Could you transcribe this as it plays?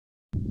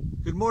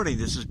Good morning,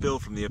 this is Bill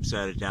from the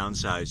Upside of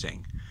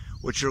Downsizing.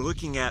 What you're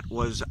looking at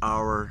was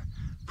our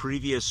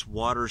previous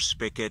water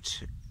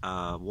spigot,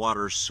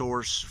 water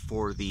source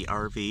for the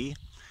RV.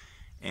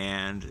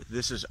 And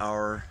this is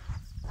our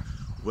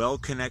well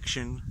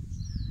connection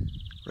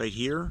right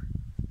here,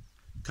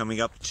 coming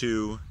up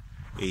to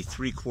a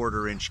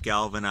 3/4 inch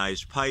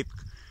galvanized pipe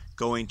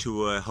going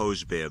to a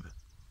hose bib.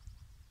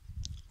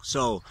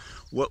 So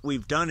what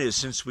we've done is,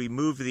 since we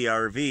moved the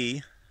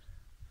RV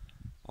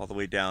all the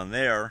way down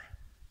there,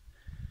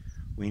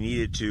 we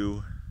needed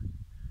to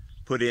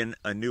put in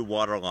a new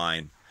water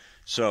line.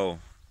 So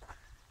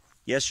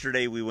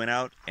yesterday we went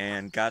out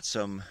and got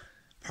some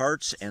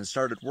parts and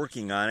started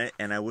working on it,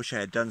 and I wish I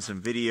had done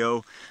some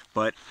video,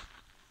 but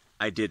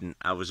I didn't.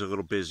 I was a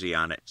little busy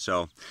on it.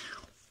 So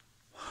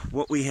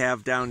what we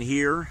have down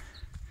here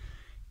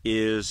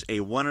is a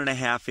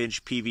 1.5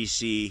 inch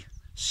PVC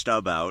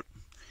stub out,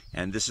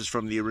 and this is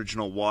from the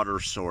original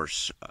water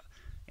source,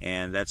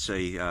 and that's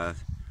a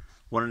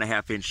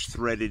 1.5 inch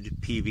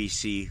threaded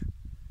PVC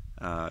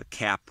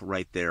cap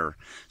right there.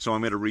 So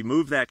I'm going to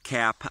remove that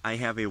cap. I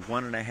have a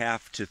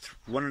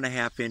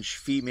 1.5 inch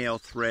female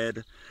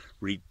thread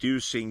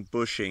reducing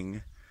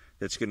bushing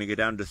that's going to go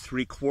down to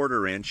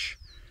 3/4 inch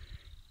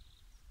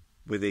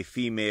with a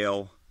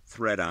female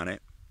thread on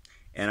it,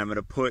 and I'm going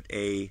to put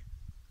a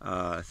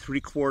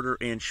 3/4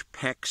 inch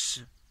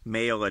PEX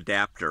male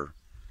adapter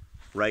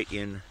right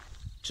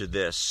into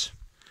this.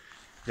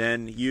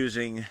 Then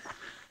using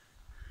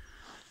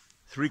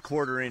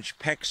 3/4 inch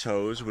PEX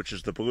hose, which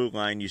is the blue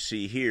line you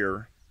see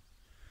here,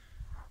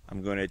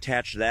 I'm going to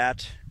attach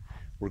that.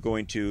 We're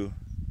going to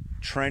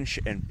trench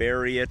and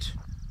bury it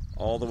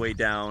all the way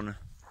down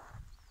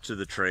to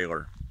the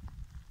trailer.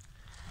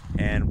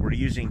 And we're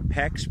using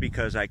PEX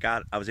because I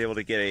was able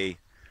to get a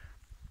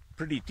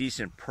pretty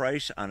decent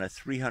price on a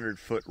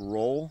 300-foot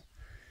roll.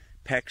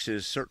 PEX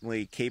is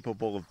certainly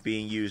capable of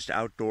being used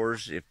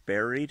outdoors if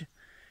buried.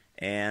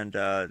 And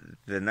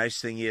the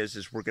nice thing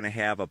is we're going to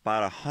have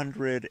about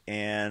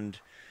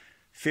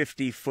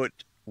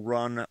 150-foot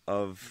run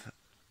of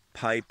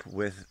pipe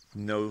with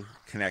no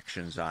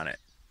connections on it.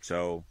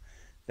 So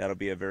that'll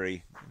be a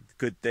very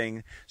good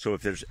thing. So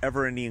if there's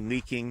ever any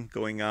leaking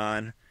going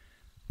on,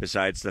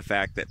 besides the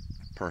fact that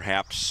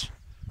perhaps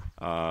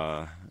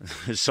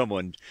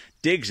someone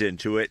digs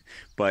into it,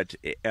 but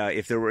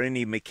if there were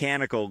any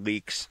mechanical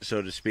leaks,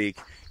 so to speak,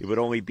 it would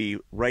only be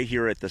right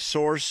here at the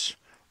source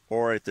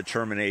or at the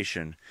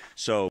termination.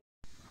 So,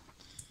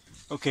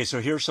 okay,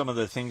 so here's some of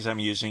the things I'm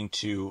using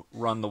to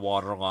run the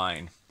water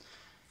line.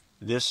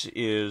 This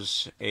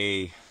is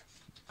a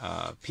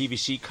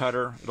PVC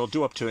cutter. It'll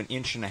do up to 1.5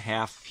 inches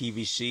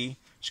PVC,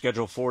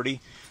 Schedule 40,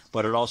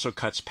 but it also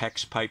cuts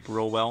PEX pipe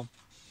real well.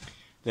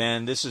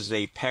 Then this is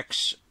a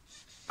PEX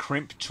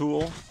crimp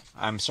tool.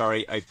 I'm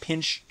sorry, a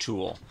pinch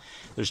tool.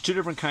 There's two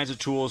different kinds of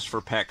tools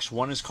for PEX.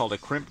 One is called a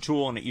crimp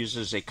tool, and it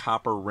uses a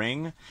copper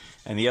ring,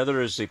 and the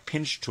other is a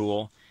pinch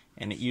tool,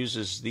 and it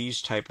uses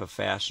these type of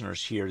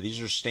fasteners here. These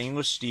are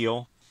stainless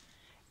steel,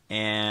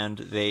 and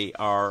they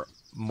are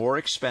more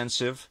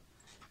expensive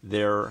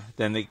than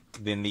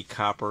the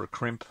copper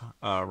crimp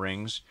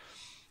rings.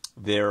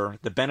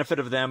 The benefit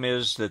of them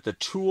is that the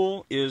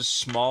tool is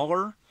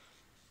smaller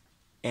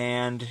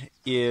and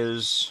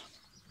is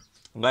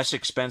less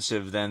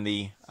expensive than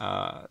the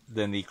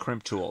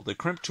crimp tool. The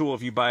crimp tool,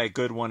 if you buy a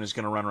good one, is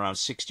going to run around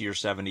 60 or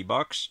 70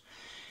 bucks.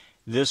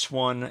 This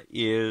one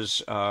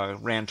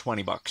ran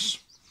 20 bucks.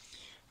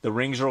 The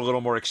rings are a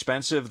little more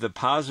expensive. The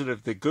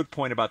good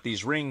point about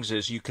these rings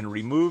is you can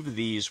remove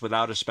these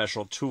without a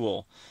special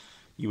tool.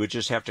 You would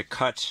just have to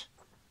cut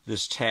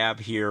this tab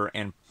here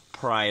and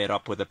pry it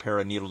up with a pair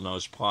of needle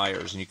nose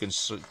pliers, and you can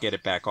get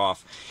it back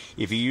off.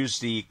 If you use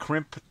the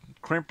crimp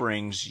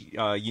rings,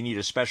 you need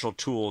a special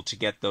tool to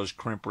get those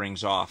crimp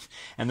rings off.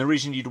 And the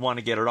reason you'd want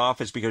to get it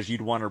off is because you'd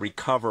want to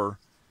recover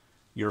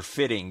your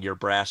fitting, your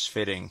brass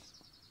fitting,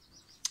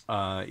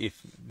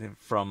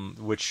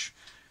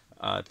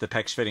 the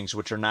PEX fittings,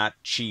 which are not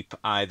cheap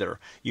either.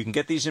 You can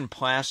get these in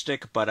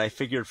plastic, but I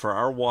figured for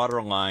our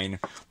water line,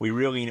 we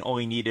really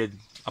only needed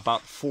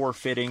about 4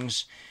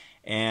 fittings,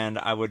 and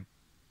I would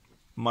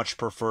much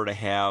prefer to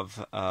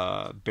have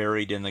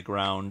buried in the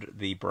ground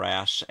the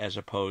brass as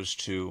opposed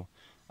to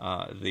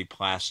the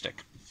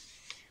plastic.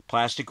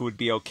 Plastic would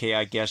be okay,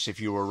 I guess, if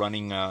you were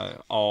running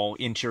all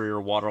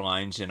interior water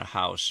lines in a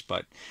house,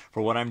 but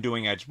for what I'm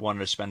doing, I just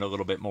wanted to spend a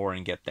little bit more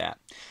and get that.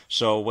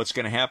 So what's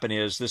going to happen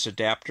is this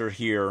adapter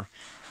here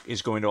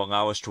is going to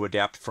allow us to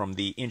adapt from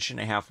the 1.5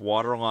 inch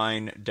water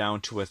line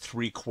down to a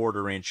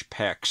 3/4 inch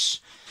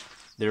PEX.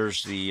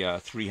 There's the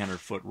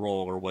 300-foot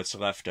roll, or what's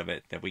left of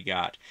it that we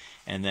got,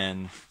 and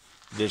then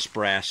this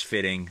brass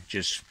fitting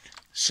just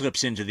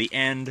slips into the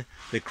end.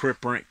 The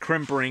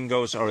crimp ring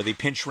goes, or the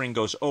pinch ring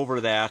goes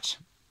over that,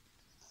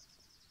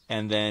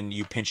 and then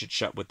you pinch it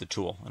shut with the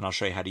tool, and I'll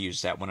show you how to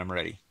use that when I'm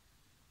ready.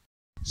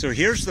 So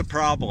here's the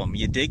problem.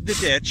 You dig the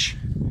ditch,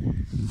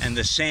 and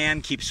the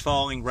sand keeps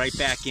falling right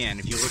back in.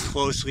 If you look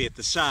closely at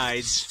the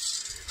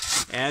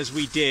sides, as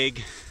we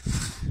dig,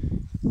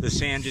 the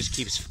sand just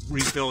keeps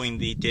refilling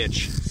the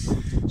ditch.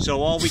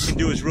 So all we can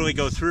do is really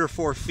go 3 or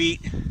 4 feet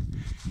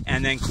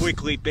and then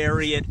quickly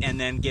bury it and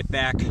then get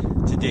back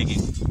to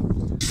digging.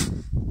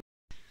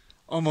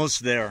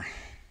 Almost there.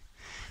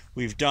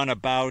 We've done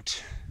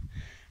about,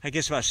 I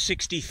guess about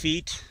 60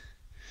 feet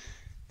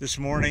this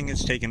morning.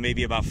 It's taken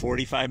maybe about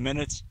 45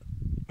 minutes,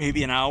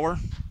 maybe an hour.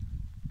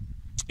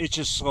 It's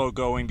just slow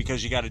going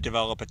because you got to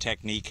develop a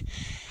technique.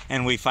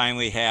 And we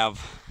finally have,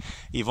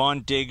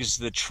 Yvonne digs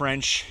the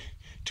trench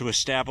to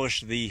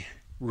establish the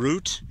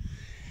root,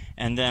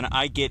 and then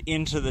I get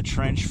into the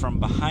trench from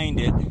behind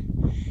it,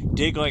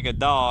 dig like a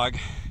dog.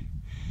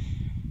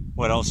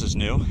 What else is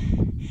new?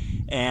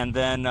 And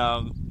then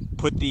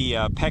put the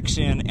PEX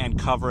in and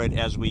cover it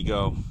as we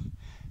go.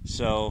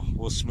 So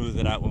we'll smooth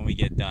it out when we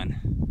get done.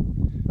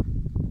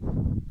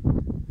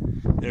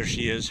 There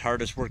she is,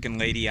 hardest working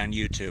lady on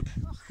YouTube.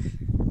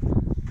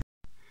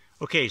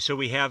 Okay, so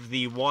we have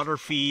the water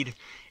feed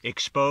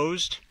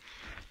exposed,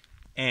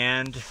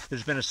 and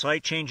there's been a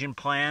slight change in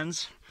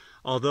plans.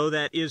 Although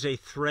that is a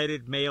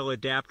threaded male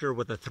adapter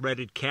with a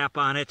threaded cap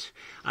on it,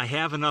 I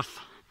have enough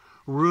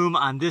room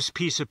on this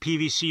piece of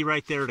PVC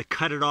right there to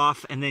cut it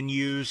off and then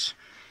use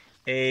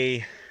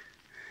a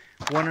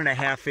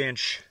 1.5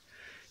 inch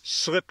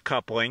slip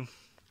coupling.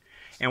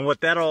 And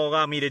what that'll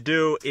allow me to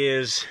do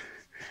is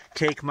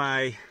take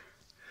my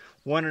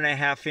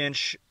 1.5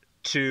 inch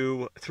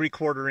to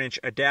 3/4 inch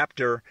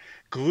adapter,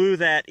 glue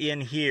that in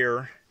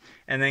here,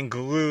 and then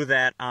glue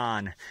that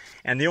on.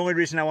 And the only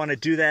reason I want to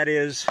do that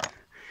is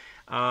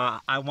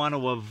I want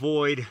to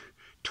avoid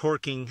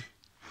torquing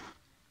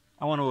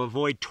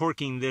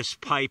this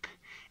pipe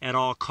at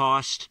all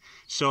cost.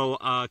 So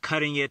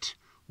cutting it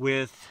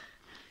with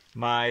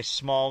my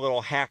small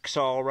little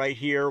hacksaw right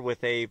here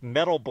with a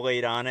metal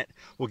blade on it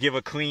will give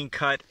a clean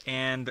cut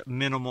and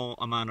minimal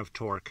amount of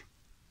torque.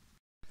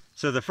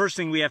 So the first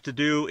thing we have to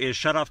do is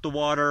shut off the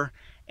water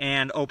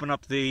and open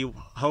up the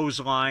hose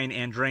line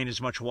and drain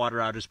as much water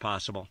out as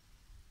possible.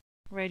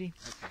 Ready.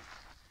 Okay.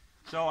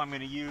 So I'm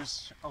going to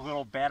use a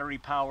little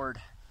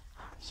battery-powered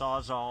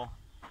Sawzall,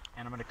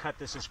 and I'm going to cut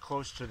this as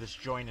close to this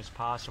joint as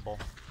possible.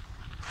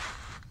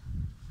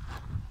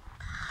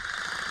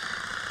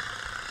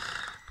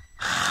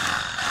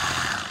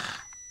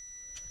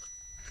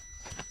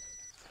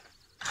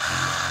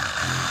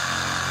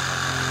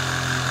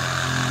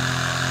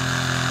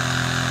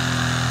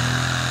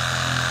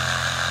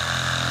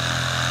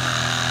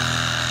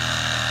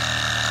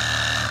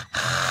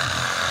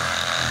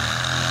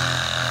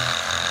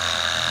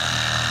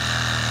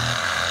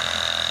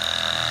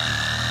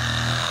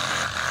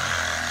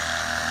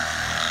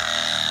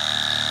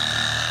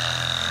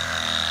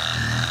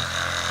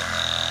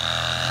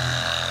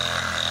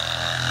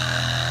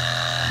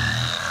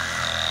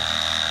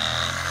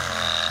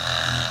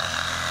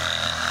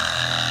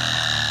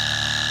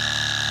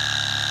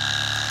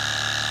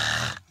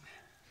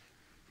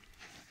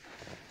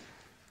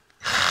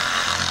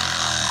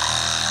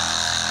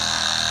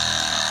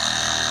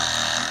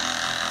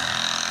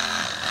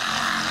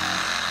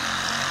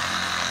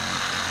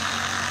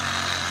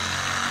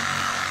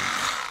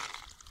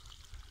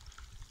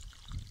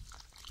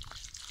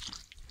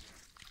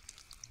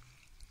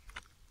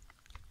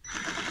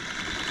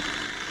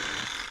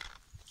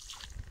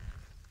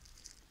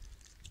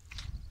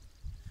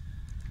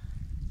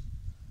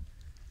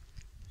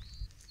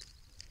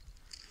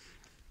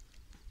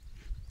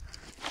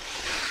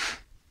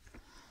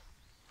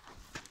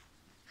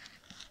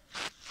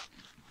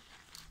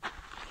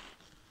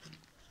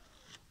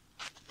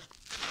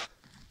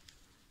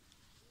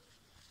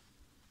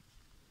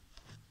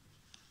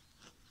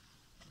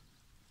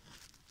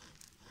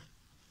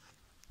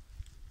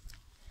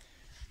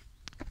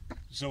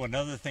 So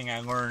another thing I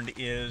learned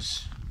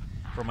is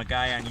from a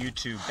guy on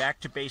YouTube, Back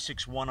to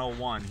Basics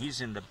 101. He's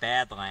in the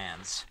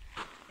Badlands,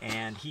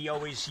 and he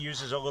always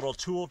uses a little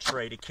tool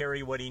tray to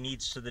carry what he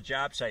needs to the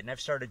job site. And I've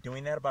started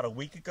doing that about a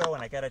week ago,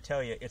 and I got to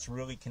tell you, it's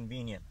really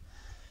convenient.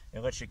 It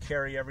lets you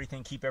carry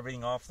everything, keep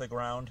everything off the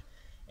ground,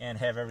 and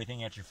have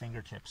everything at your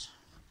fingertips.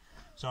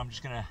 So I'm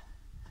just going to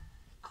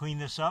clean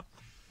this up,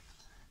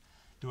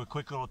 do a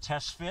quick little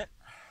test fit.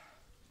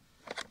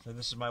 So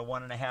this is my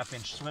 1.5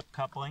 inch slip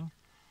coupling.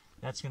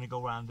 That's going to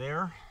go around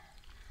there.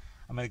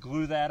 I'm going to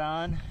glue that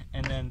on,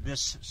 and then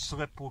this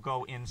slip will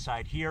go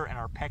inside here, and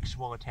our PEX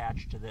will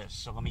attach to this.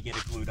 So let me get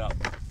it glued up.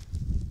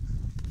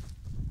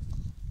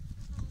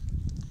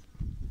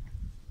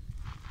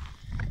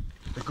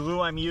 The glue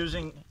I'm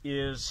using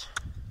is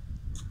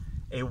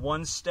a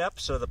one-step,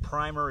 so the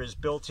primer is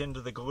built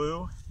into the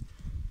glue,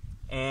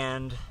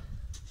 and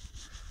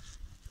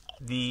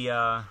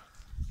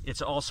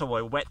it's also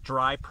a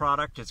wet-dry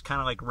product. It's kind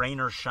of like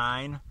Rain or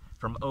Shine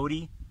from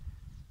Odie,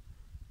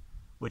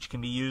 which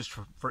can be used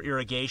for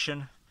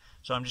irrigation.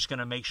 So I'm just going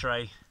to make sure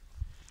I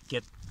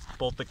get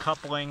both the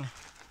coupling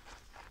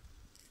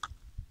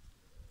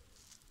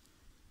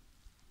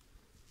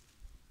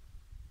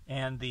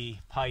and the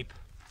pipe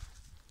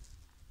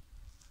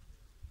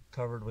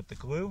covered with the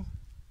glue.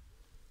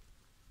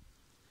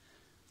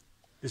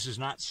 This is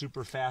not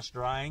super fast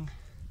drying.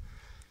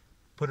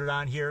 Put it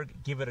on here,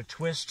 give it a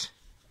twist,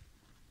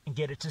 and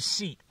get it to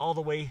seat all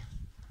the way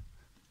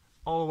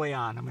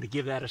on. I'm going to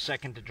give that a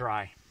second to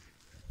dry.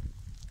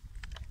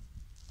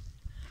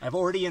 I've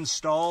already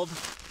installed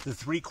the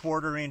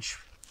 3/4 inch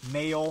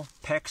male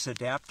PEX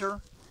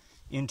adapter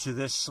into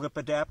this slip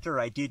adapter.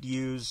 I did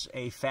use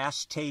a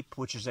fast tape,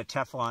 which is a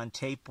Teflon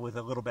tape with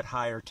a little bit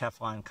higher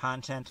Teflon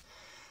content.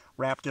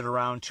 Wrapped it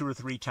around 2 or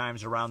 3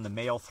 times around the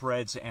male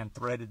threads and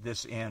threaded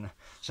this in.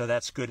 So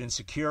that's good and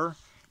secure.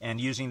 And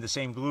using the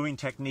same gluing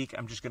technique,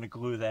 I'm just going to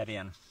glue that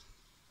in.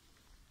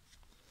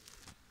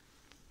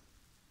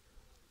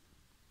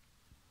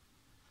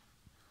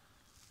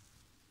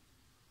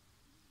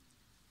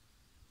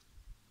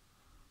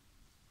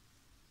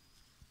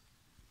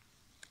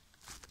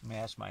 I'm going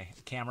to ask my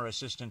camera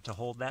assistant to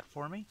hold that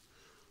for me.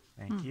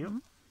 Thank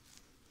you.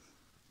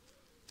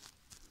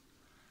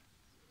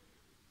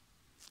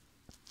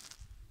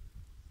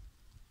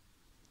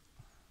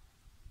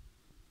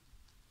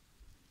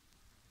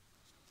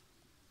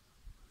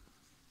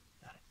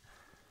 Got it.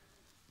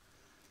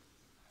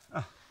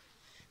 Oh,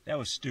 that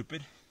was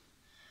stupid.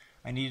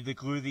 I needed to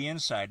glue the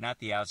inside, not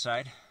the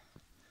outside.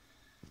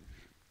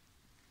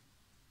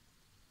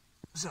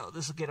 So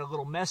this will get a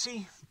little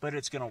messy, but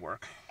it's going to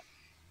work.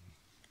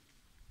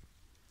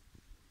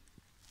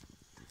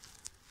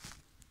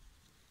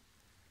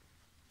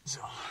 So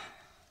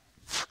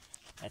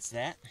that's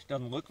that.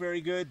 Doesn't look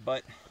very good,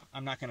 but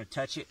I'm not going to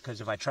touch it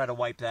because if I try to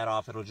wipe that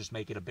off, it'll just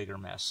make it a bigger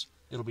mess.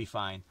 It'll be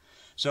fine.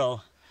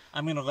 So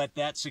I'm going to let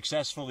that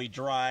successfully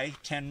dry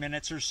 10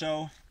 minutes or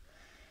so,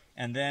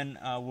 and then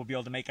we'll be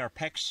able to make our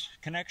PEX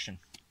connection.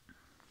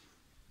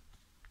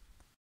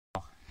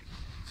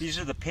 These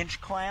are the pinch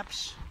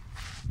clamps.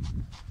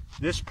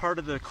 This part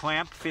of the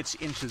clamp fits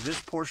into this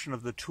portion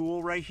of the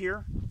tool right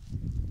here,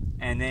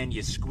 and then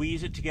you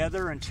squeeze it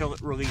together until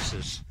it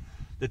releases.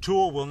 The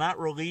tool will not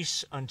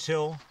release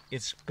until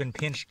it's been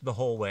pinched the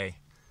whole way.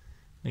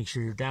 Make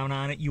sure you're down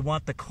on it. You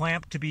want the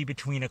clamp to be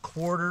between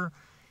 1/4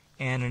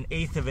 and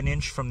 1/8 of an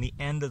inch from the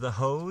end of the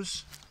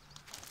hose.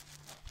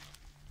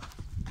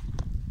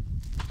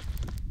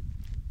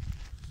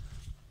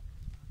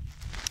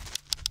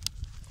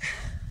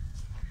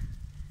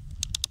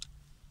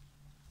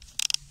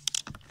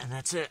 And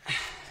that's it.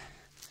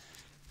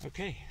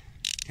 Okay,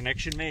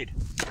 connection made.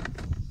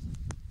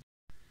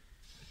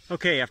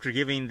 Okay, after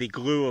giving the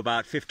glue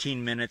about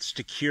 15 minutes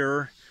to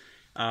cure,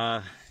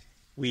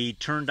 we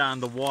turned on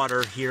the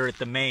water here at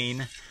the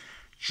main,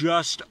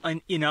 just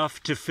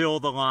enough to fill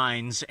the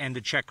lines and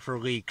to check for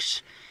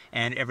leaks,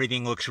 and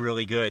everything looks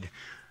really good.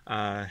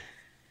 No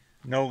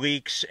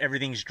leaks,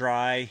 everything's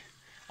dry,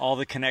 all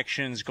the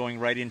connections going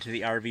right into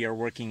the RV are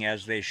working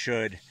as they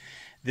should.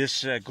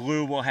 This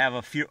glue will have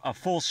a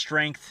full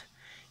strength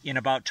in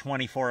about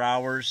 24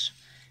 hours,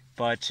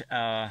 but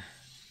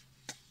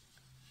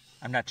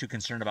I'm not too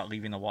concerned about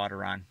leaving the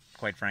water on,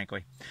 quite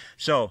frankly.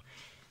 So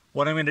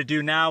what I'm going to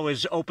do now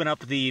is open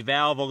up the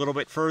valve a little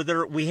bit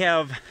further.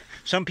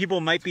 Some people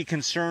might be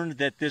concerned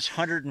that this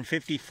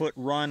 150-foot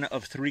run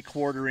of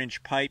 3/4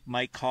 inch pipe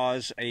might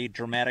cause a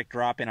dramatic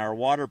drop in our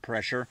water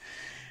pressure.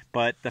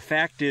 But the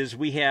fact is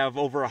we have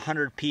over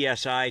 100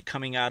 PSI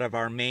coming out of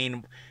our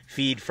main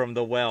feed from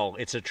the well.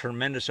 It's a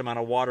tremendous amount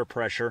of water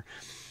pressure.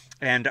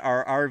 And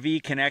our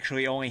RV can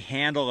actually only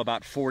handle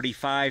about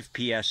 45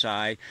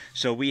 PSI,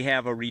 so we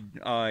have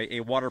a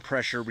water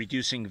pressure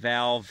reducing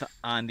valve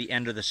on the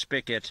end of the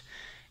spigot.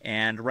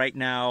 And right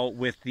now,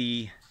 with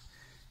the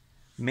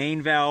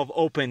main valve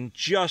open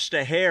just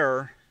a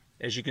hair,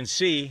 as you can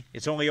see,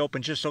 it's only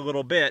open just a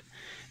little bit.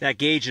 That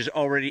gauge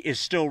is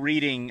still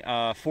reading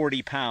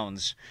 40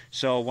 pounds.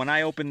 So when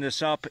I open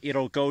this up,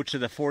 it'll go to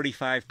the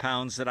 45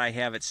 pounds that I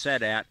have it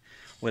set at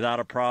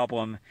without a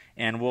problem,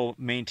 and we'll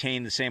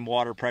maintain the same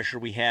water pressure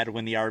we had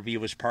when the RV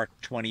was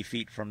parked 20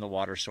 feet from the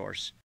water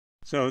source.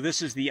 So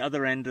this is the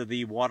other end of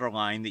the water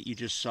line that you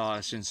just saw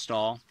us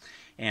install,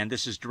 and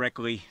this is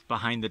directly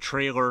behind the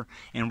trailer,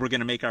 and we're going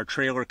to make our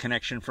trailer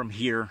connection from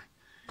here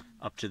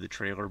up to the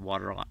trailer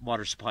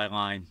water supply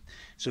line.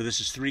 So this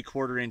is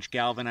 3/4 inch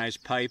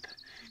galvanized pipe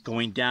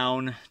going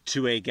down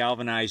to a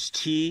galvanized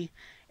T,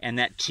 and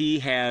that T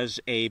has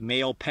a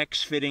male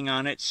PEX fitting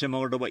on it,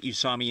 similar to what you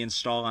saw me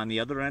install on the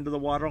other end of the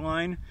water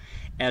line,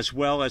 as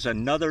well as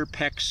another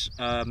PEX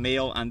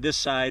male on this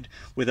side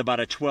with about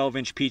a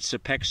 12-inch piece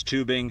of PEX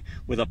tubing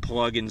with a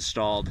plug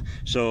installed.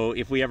 So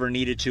if we ever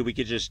needed to, we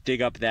could just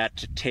dig up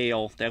that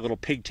tail, that little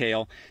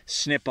pigtail,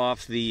 snip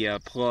off the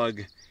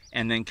plug,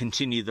 and then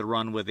continue the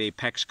run with a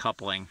PEX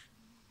coupling.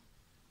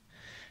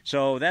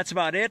 So that's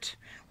about it.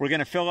 We're going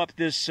to fill up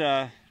this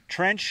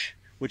trench,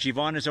 which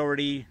Yvonne is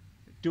already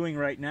doing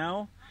right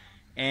now,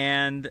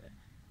 and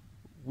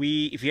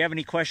if you have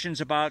any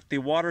questions about the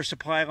water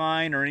supply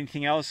line or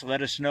anything else,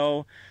 let us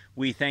know.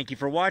 We thank you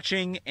for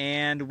watching,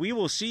 and we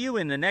will see you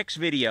in the next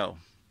video.